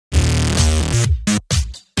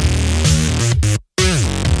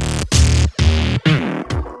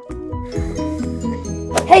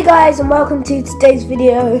guys, and welcome to today's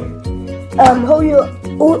video. Hope you're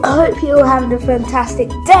all having a fantastic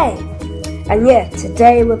day. And yeah,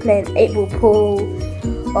 today we're playing 8-Ball Pool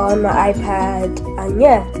on my iPad. And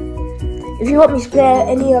yeah, if you want me to play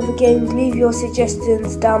any other games, leave your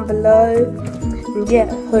suggestions down below. And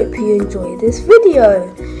yeah, hope you enjoy this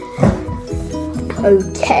video.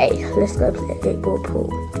 Okay, let's go play 8-Ball Pool.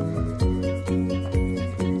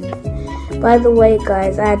 By the way,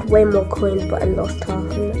 guys, I had way more coins, but I lost half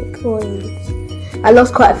of my coins. I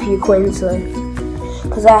lost quite a few coins though,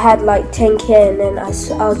 because I had like 10k, and then I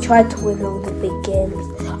tried to win all the big games.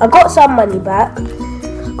 I got some money back.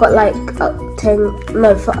 Got like 5. Can't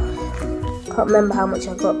remember how much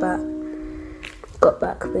I got back. But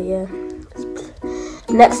yeah,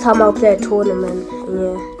 next time I'll play a tournament. And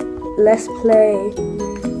yeah, let's play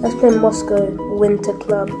Moscow Winter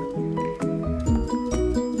Club.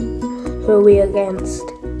 Who are we against?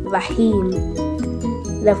 Raheem,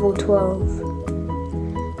 level 12.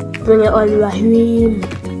 Bring it on, Raheem.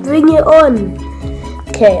 Bring it on.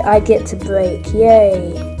 Okay, I get to break.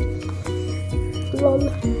 Yay.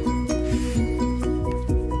 Lol.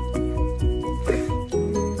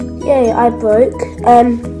 Yay, I broke. I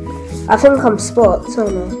think I'm Spots,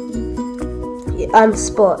 aren't I? Yeah, I'm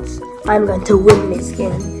Spots. I'm going to win this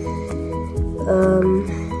game.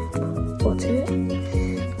 What's it?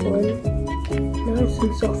 Nice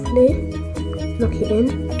and softly. Knock it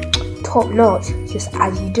in. Top notch. Just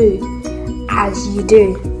as you do. As you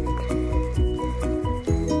do.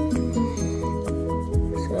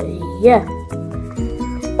 So yeah.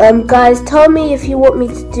 Guys, tell me if you want me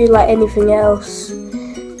to do like anything else.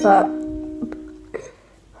 But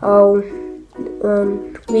I'll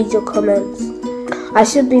read your comments. I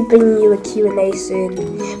should be bringing you a Q&A soon.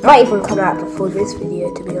 Might even come out before this video,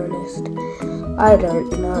 to be honest. I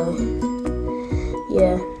don't know.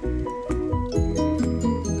 Yeah.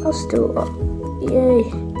 I'll still up. Yay.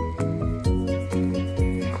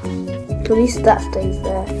 At least that stays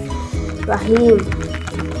there. Raheem.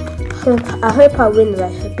 I hope I win,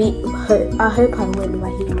 Raheem. I hope I win,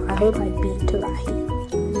 Raheem. I hope I beat Raheem.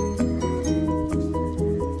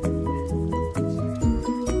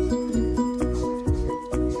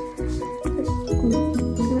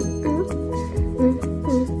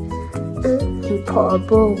 He put a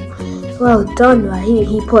ball. Well done, Raheem.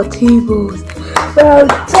 He put 2 balls. Well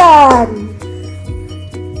done.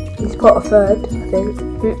 He's put a third, I think.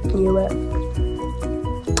 You were.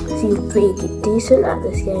 Seems pretty decent at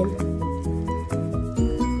this game.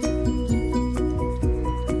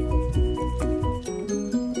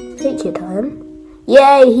 Take your time.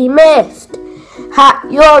 Yay, he missed. Ha,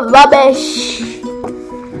 you're rubbish.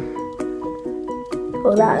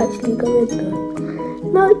 Oh, that actually go in though.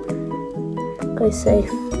 No. Go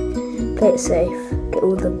safe. Play it safe. Get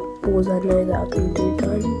all the balls I know that I can do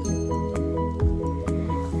done.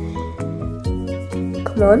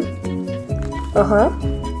 Come on.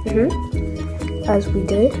 As we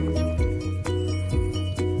do.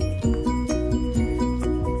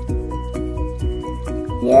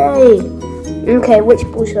 Yay! Okay, which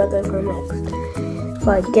ball should I go for next? If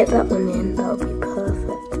I get that one in, that'll be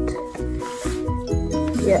perfect.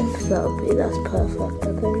 Yep, that's perfect, I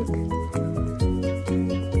think.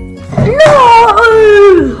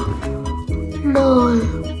 No!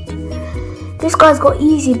 This guy's got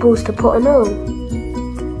easy balls to put on all.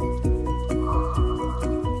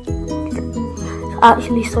 It's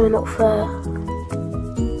actually so not fair.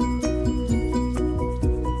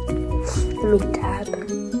 Let me dab.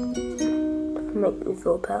 Make me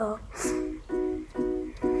feel better.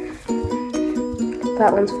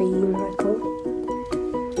 That one's for you, Michael.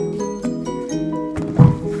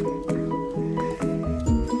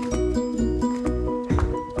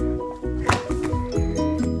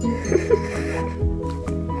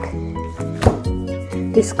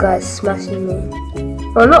 This guy's smashing me.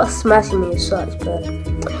 Well, not smashing me as such, but...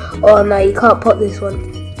 Oh no, you can't put this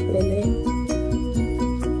one. Really?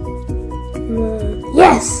 No.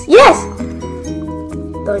 Yes! Yes!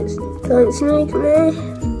 Don't sneak me.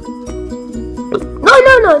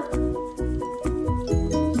 No!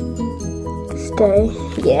 Stay.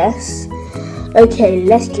 Yes. Okay,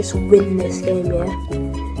 let's just win this game, yeah?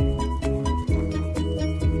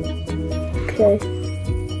 Okay.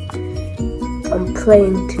 I'm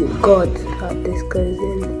praying to God that this goes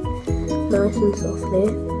in nice and softly.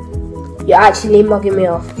 You're actually mugging me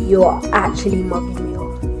off. You're actually mugging me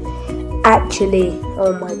off. Actually,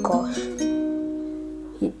 oh my gosh.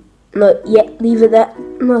 No, yeah, leave it there.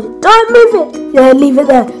 No, don't move it. Yeah, leave it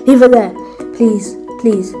there. Leave it there. Please,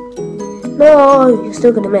 please. No, you're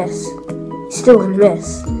still gonna miss. You're still gonna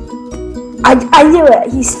miss. I knew it.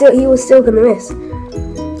 He was still gonna miss.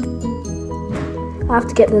 I have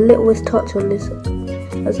to get the littlest touch on this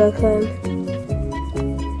as I can.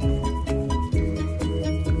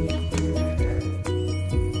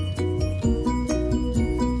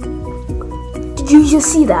 Did you just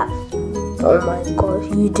see that? Oh my gosh,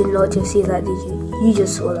 you did not just see that, did you? You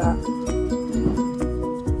just saw that.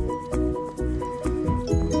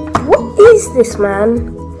 What is this,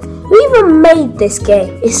 man? Who even made this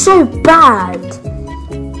game? It's so bad.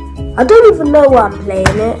 I don't even know why I'm playing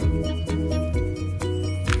it.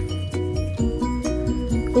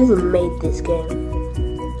 Who even made this game?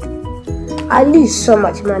 I lose so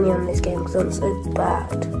much money on this game because I'm so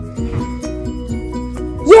bad.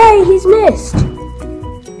 Yay, he's missed.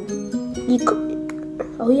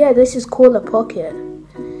 Oh yeah, this is Corner Pocket.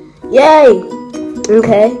 Yay!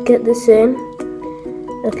 Okay, get this in.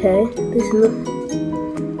 Okay, this is not...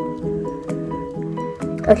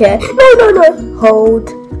 Okay, no.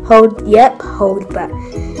 Hold, yep, hold back.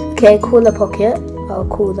 Okay, Corner Pocket. I'll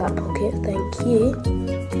call that Pocket, thank you.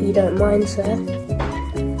 You don't mind, sir.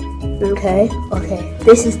 Okay.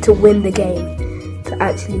 This is to win the game. To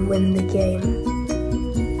actually win the game.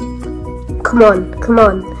 Come on.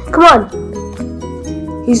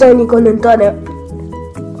 He's only gone and done it.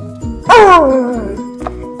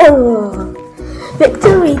 Oh.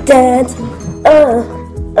 Victory dance.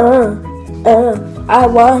 I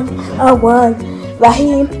won.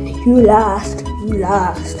 Raheem, you last.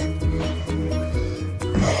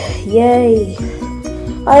 Yay.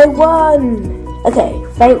 I won. Okay,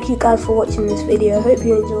 thank you guys for watching this video. I hope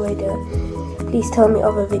you enjoyed it. Please tell me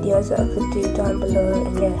other videos that I could do down below,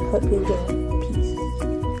 and yeah, hope you enjoy it.